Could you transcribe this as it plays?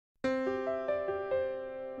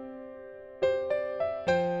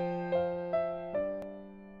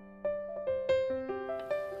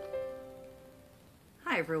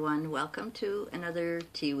everyone, welcome to another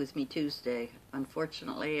Tea With Me Tuesday.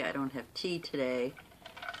 Unfortunately, I don't have tea today.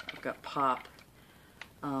 I've got pop.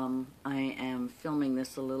 I am filming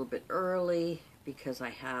this a little bit early because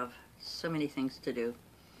I have so many things to do.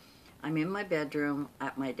 I'm in my bedroom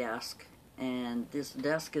at my desk, and this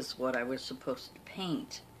desk is what I was supposed to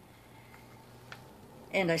paint.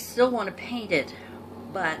 And I still want to paint it,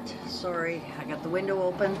 but sorry, I got the window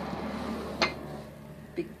open.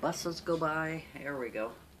 Big buses go by. There we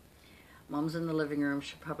go. Mom's in the living room.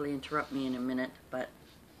 She'll probably interrupt me in a minute, but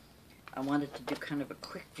I wanted to do kind of a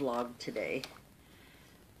quick vlog today.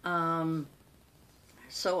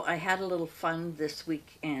 So I had a little fun this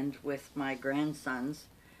weekend with my grandsons.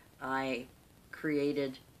 I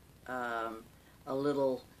created a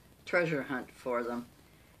little treasure hunt for them.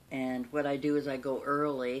 And what I do is I go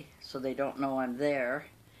early so they don't know I'm there.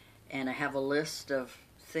 And I have a list of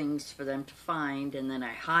things for them to find, and then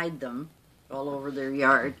I hide them all over their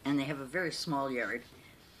yard, and they have a very small yard,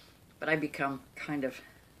 but I become kind of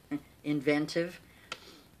inventive,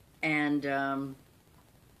 and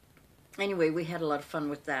anyway, we had a lot of fun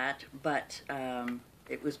with that, but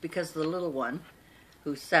it was because the little one,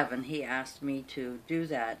 who's 7, he asked me to do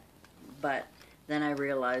that, but then I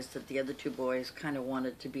realized that the other 2 boys kind of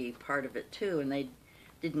wanted to be part of it too, and they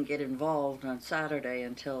didn't get involved on Saturday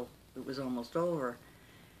until it was almost over.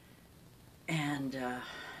 And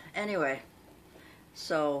anyway,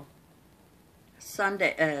 so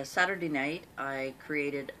Saturday night, I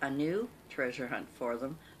created a new treasure hunt for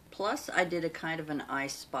them. Plus, I did a kind of an I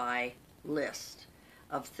Spy list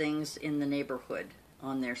of things in the neighborhood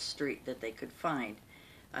on their street that they could find.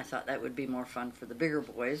 I thought that would be more fun for the bigger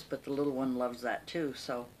boys, but the little one loves that too.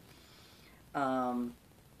 So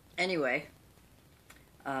anyway,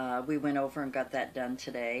 we went over and got that done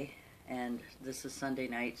today. And this is Sunday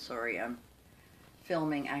night. Sorry, I'm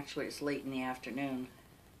filming. Actually, it's late in the afternoon,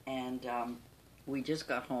 and we just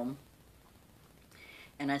got home,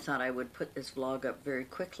 and I thought I would put this vlog up very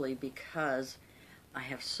quickly because I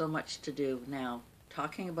have so much to do. Now,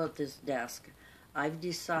 talking about this desk, I've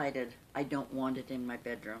decided I don't want it in my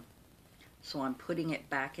bedroom, so I'm putting it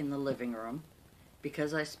back in the living room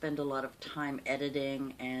because I spend a lot of time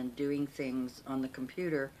editing and doing things on the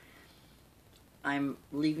computer. I'm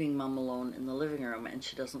leaving Mom alone in the living room, and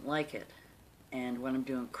she doesn't like it. And when I'm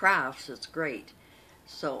doing crafts, it's great.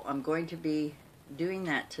 So I'm going to be doing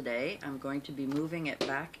that today. I'm going to be moving it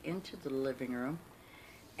back into the living room.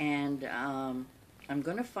 And I'm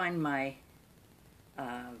going to find my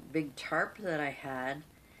big tarp that I had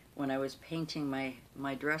when I was painting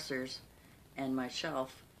my dressers and my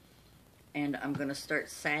shelf. And I'm going to start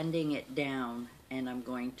sanding it down, and I'm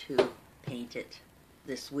going to paint it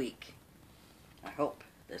this week. I hope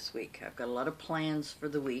this week. I've got a lot of plans for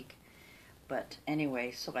the week. But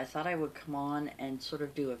anyway, so I thought I would come on and sort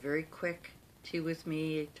of do a very quick tea with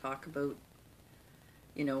me, talk about,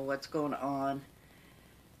 you know, what's going on,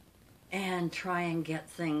 and try and get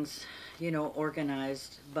things, you know,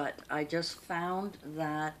 organized. But I just found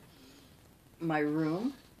that my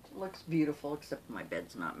room looks beautiful, except my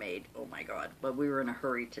bed's not made. Oh my God. But we were in a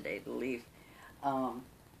hurry today to leave.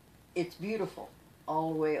 It's beautiful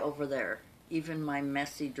all the way over there. Even my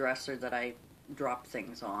messy dresser that I drop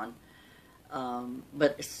things on.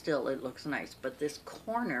 But still, it looks nice. But this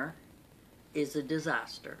corner is a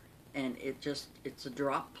disaster. And it's a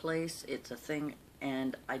drop place. It's a thing,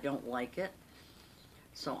 and I don't like it.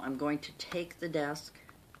 So I'm going to take the desk,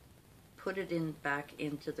 put it back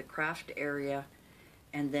into the craft area,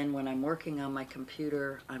 and then when I'm working on my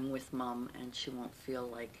computer, I'm with Mom, and she won't feel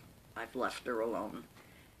like I've left her alone.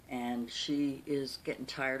 And she is getting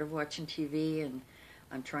tired of watching TV, and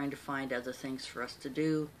I'm trying to find other things for us to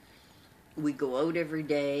do. We go out every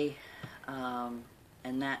day,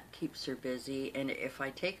 and that keeps her busy. And if I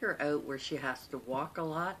take her out where she has to walk a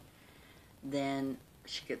lot, then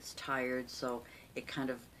she gets tired. So it kind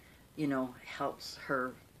of, you know, helps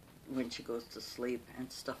her when she goes to sleep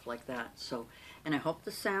and stuff like that. So, and I hope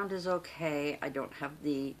the sound is okay. I don't have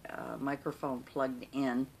the microphone plugged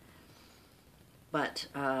in, but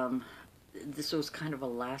this was kind of a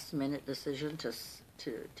last-minute decision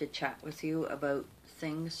to chat with you about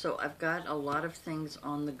things. So I've got a lot of things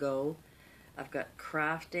on the go. I've got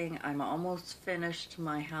crafting. I'm almost finished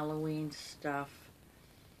my Halloween stuff.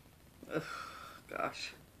 Ugh,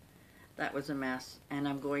 gosh, that was a mess. And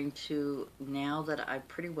I'm going to, now that I'm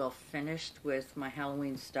pretty well finished with my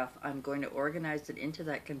Halloween stuff, I'm going to organize it into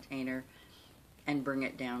that container and bring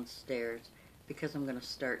it downstairs because I'm going to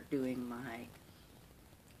start doing my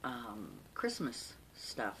Christmas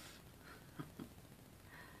stuff.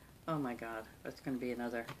 Oh my God, that's going to be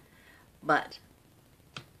another. But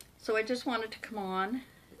So I just wanted to come on,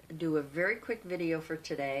 do a very quick video for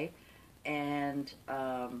today, and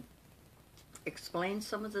explain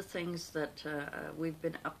some of the things that we've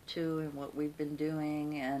been up to and what we've been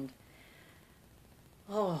doing. And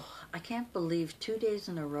oh, I can't believe 2 days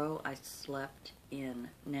in a row I slept in.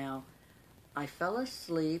 Now, I fell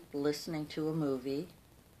asleep listening to a movie,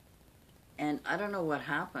 and I don't know what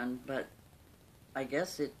happened, but I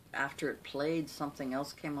guess after it played, something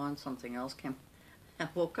else came on, something else came. I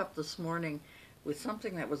woke up this morning with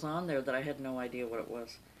something that was on there that I had no idea what it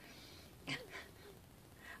was.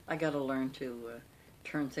 I got to learn to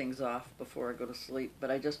turn things off before I go to sleep, but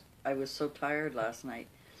I was so tired last night,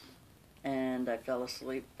 and I fell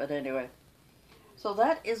asleep. But anyway, so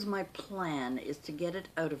that is my plan, is to get it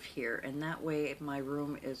out of here, and that way my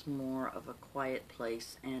room is more of a quiet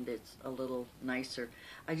place and it's a little nicer.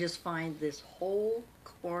 I just find this whole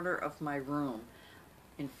corner of my room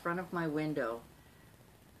in front of my window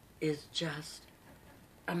is just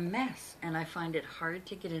a mess, and I find it hard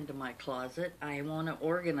to get into my closet. I want to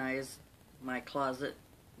organize my closet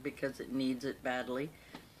because it needs it badly,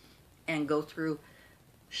 and go through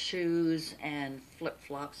shoes and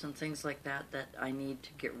flip-flops and things like that that I need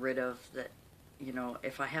to get rid of, that, you know,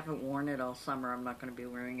 if I haven't worn it all summer, I'm not going to be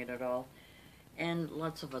wearing it at all, and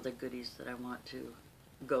lots of other goodies that I want to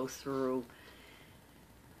go through.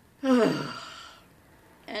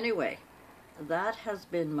 Anyway, that has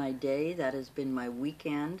been my day. That has been my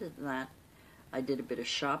weekend. That I did a bit of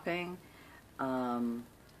shopping.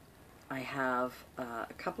 I have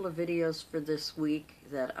a couple of videos for this week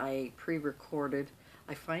that I pre-recorded.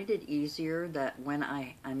 I find it easier that when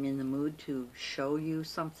I'm in the mood to show you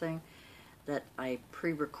something, that I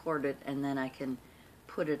pre-record it and then I can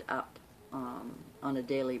put it up on a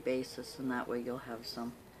daily basis, and that way you'll have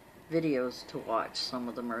some videos to watch. Some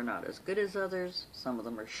of them are not as good as others, some of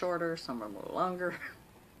them are shorter, some are more longer.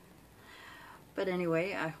 But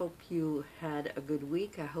anyway, I hope you had a good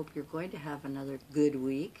week. I hope you're going to have another good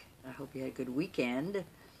week. I hope you had a good weekend,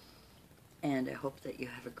 and I hope that you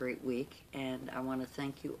have a great week. And I want to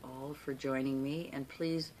thank you all for joining me, and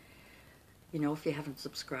please, you know, if you haven't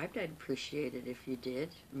subscribed, I'd appreciate it if you did.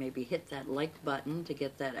 Maybe hit that like button to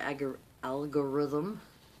get that algorithm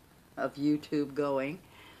of YouTube going.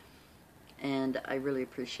 And I really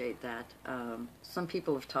appreciate that. Some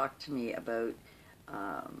people have talked to me about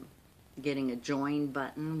getting a join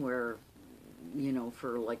button where, you know,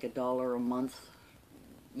 for like $1 a month,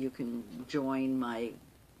 you can join my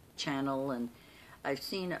channel. And I've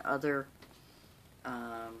seen other,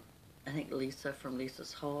 I think Lisa from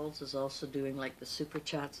Lisa's Halls is also doing like the super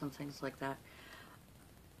chats and things like that.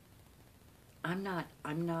 I'm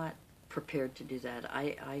not prepared to do that.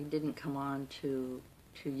 I didn't come on to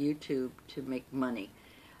YouTube to make money.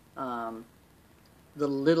 The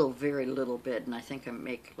very little bit, and I think I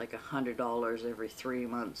make like $100 every 3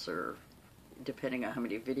 months, or depending on how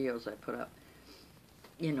many videos I put up.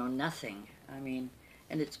 You know, nothing. I mean,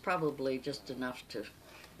 and it's probably just enough to,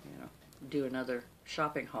 you know, do another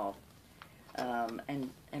shopping haul,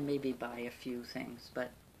 and maybe buy a few things.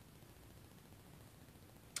 But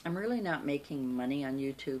I'm really not making money on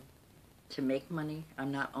YouTube to make money.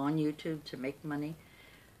 I'm not on YouTube to make money.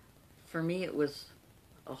 For me, it was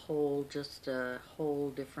just a whole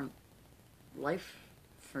different life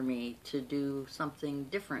for me to do something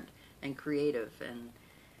different and creative, and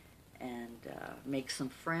make some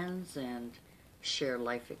friends and share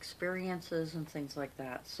life experiences and things like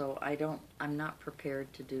that. So I'm not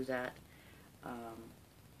prepared to do that.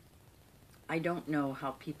 I don't know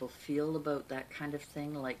how people feel about that kind of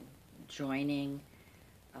thing, like joining.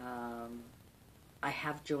 I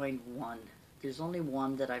have joined one. There's only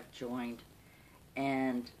one that I've joined,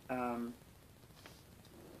 and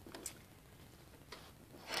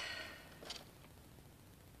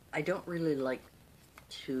I don't really like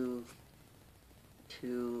to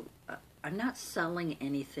I'm not selling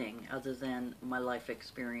anything other than my life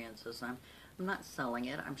experiences. I'm not selling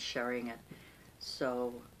it, I'm sharing it.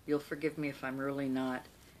 So you'll forgive me if I'm really not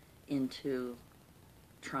into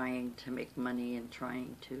trying to make money and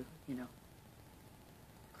trying to, you know,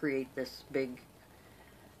 create this big,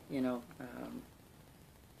 you know,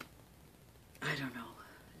 I don't know.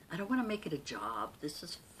 I don't want to make it a job. This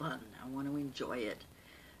is fun. I want to enjoy it.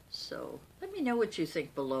 So let me know what you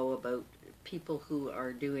think below about people who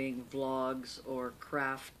are doing vlogs or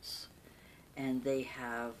crafts, and they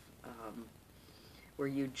have where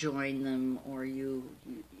you join them, or you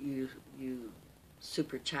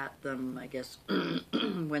super chat them, I guess,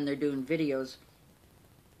 when they're doing videos.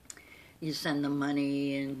 You send them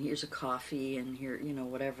money, and here's a coffee, and here, you know,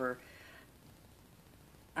 whatever.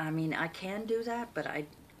 I mean, I can do that, but I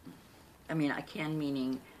mean, I can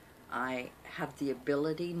meaning I have the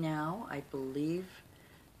ability now, I believe,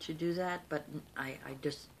 to do that, but I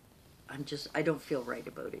don't feel right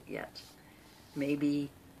about it yet. Maybe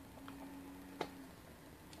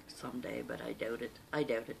someday, but I doubt it. I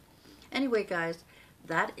doubt it. Anyway, guys,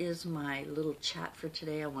 that is my little chat for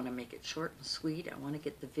today. I want to make it short and sweet. I want to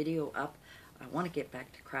get the video up. I want to get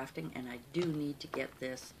back to crafting, and I do need to get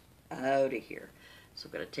this out of here. So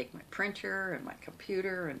I'm going to take my printer and my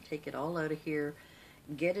computer and take it all out of here,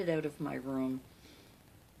 get it out of my room,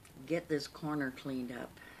 get this corner cleaned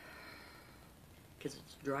up, because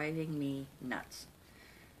it's driving me nuts.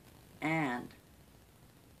 And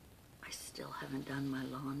I still haven't done my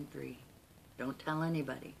laundry. Don't tell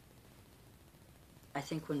anybody. I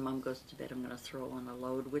think when Mom goes to bed, I'm going to throw on a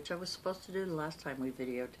load, which I was supposed to do the last time we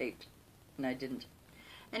videotaped, and I didn't.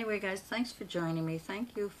 Anyway, guys, thanks for joining me.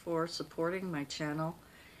 Thank you for supporting my channel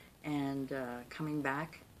and coming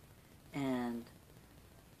back and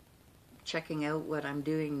checking out what I'm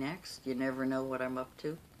doing next. You never know what I'm up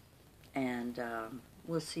to. And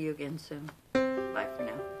we'll see you again soon. Bye for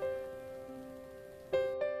now.